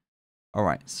in there. All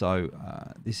right, so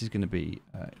this is going to be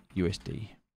USD.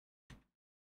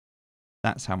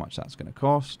 That's how much that's going to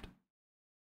cost.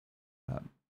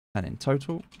 And in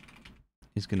total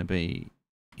is going to be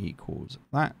equals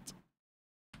that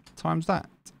times that.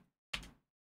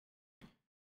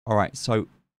 All right, so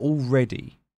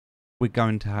already we're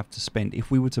going to have to spend,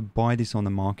 if we were to buy this on the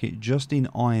market, just in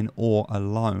iron ore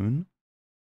alone,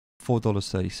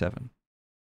 $4.37.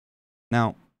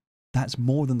 Now, that's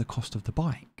more than the cost of the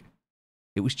bike.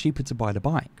 It was cheaper to buy the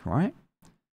bike, right?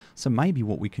 So maybe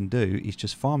what we can do is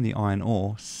just farm the iron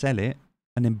ore, sell it,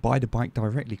 and then buy the bike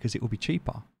directly because it will be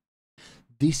cheaper.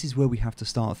 This is where we have to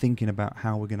start thinking about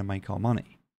how we're going to make our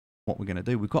money, what we're going to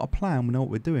do. We've got a plan, we know what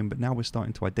we're doing, but now we're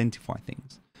starting to identify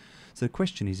things. So the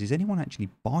question is anyone actually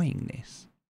buying this?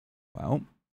 Well,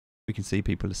 we can see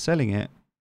people are selling it.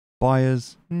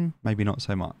 Buyers, maybe not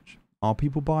so much. Are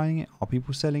people buying it? Are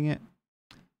people selling it?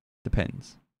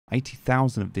 Depends.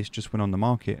 80,000 of this just went on the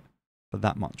market for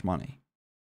that much money.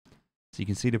 So you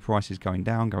can see the price is going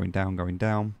down, going down, going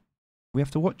down. We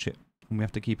have to watch it and we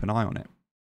have to keep an eye on it.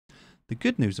 The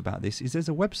good news about this is there's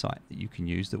a website that you can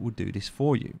use that will do this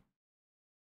for you.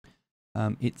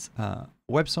 It's a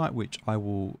website which I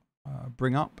will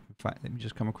bring up. In fact, let me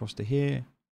just come across to here.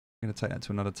 I'm going to take that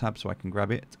to another tab so I can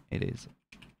grab it. It is.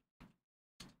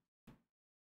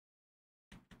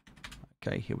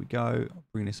 Okay, here we go. I'll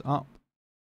bring this up.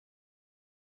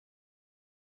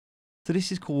 So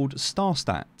this is called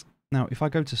StarStat. Now, if I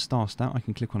go to StarStat, I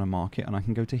can click on a market and I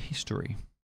can go to history.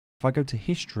 If I go to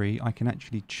history, I can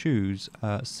actually choose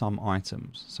some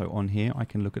items. So on here, I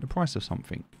can look at the price of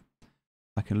something.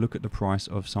 I can look at the price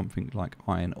of something like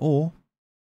iron ore.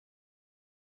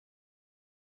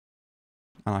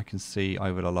 And I can see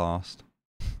over the last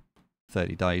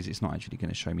 30 days, it's not actually going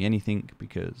to show me anything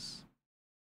because,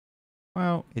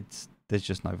 well, there's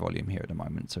just no volume here at the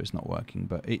moment, so it's not working.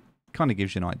 But it kind of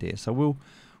gives you an idea. So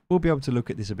we'll be able to look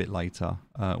at this a bit later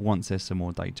once there's some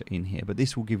more data in here. But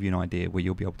this will give you an idea where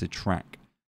you'll be able to track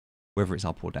whether it's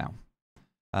up or down.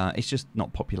 It's just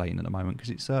not populating at the moment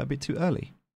because it's a bit too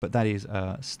early. but that is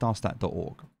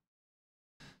starstat.org.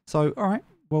 So, all right,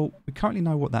 well, we currently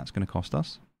know what that's going to cost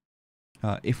us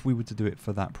if we were to do it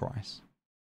for that price.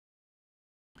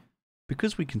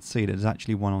 Because we can see that there's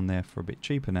actually one on there for a bit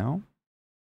cheaper now,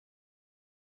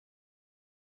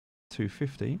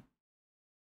 $250.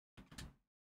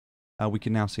 We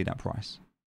can now see that price.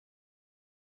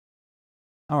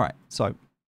 All right, so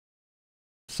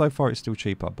far it's still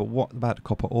cheaper, but what about the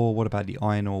copper ore? What about the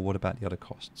iron ore? What about the other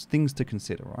costs? Things to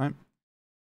consider, right?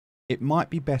 It might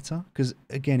be better because,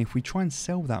 again, if we try and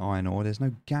sell that iron ore, there's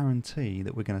no guarantee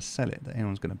that we're going to sell it, that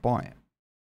anyone's going to buy it.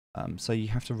 So you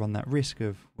have to run that risk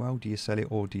of, well, do you sell it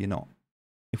or do you not?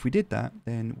 If we did that,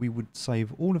 then we would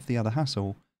save all of the other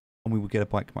hassle and we would get a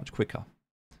bike much quicker.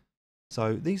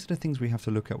 So these are the things we have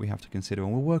to look at, we have to consider,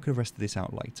 and we'll work the rest of this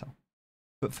out later.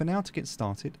 But for now, to get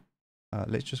started,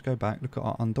 let's just go back, look at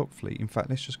our undocked fleet. In fact,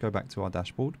 let's just go back to our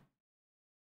dashboard.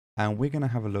 And we're going to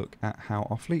have a look at how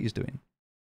our fleet is doing.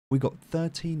 We've got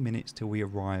 13 minutes till we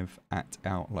arrive at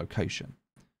our location.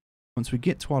 Once we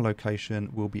get to our location,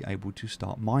 we'll be able to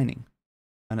start mining.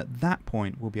 And at that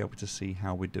point, we'll be able to see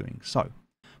how we're doing. So,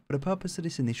 for the purpose of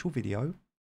this initial video,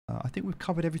 I think we've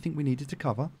covered everything we needed to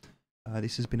cover.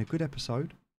 This has been a good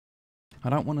episode. I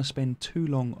don't want to spend too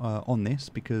long on this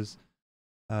because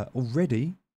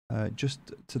already, just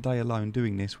today alone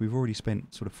doing this, we've already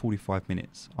spent sort of 45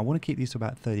 minutes. I want to keep these to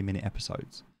about 30-minute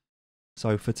episodes.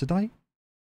 So for today,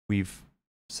 we've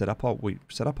set up our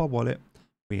wallet,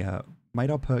 we made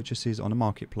our purchases on the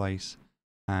marketplace,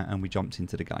 and we jumped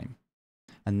into the game.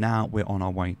 And now we're on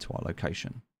our way to our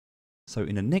location. So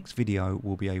in the next video,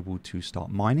 we'll be able to start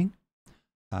mining,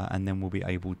 and then we'll be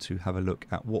able to have a look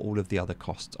at what all of the other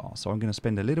costs are. So I'm going to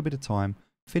spend a little bit of time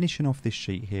finishing off this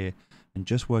sheet here and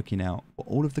just working out what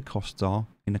all of the costs are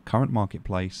in the current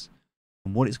marketplace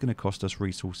and what it's going to cost us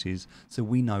resources, so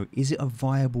we know, is it a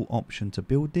viable option to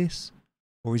build this,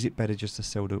 or is it better just to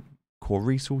sell the core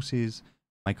resources,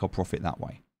 make our profit that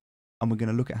way? And we're going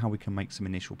to look at how we can make some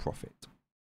initial profit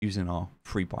using our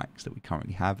free bikes that we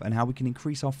currently have, and how we can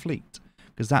increase our fleet,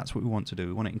 because that's what we want to do.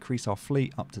 We want to increase our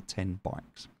fleet up to 10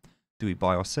 bikes. Do we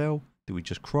buy or sell? Do we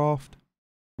just craft?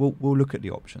 We'll look at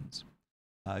the options.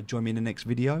 Join me in the next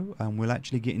video and we'll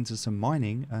actually get into some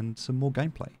mining and some more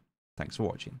gameplay. Thanks for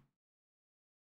watching.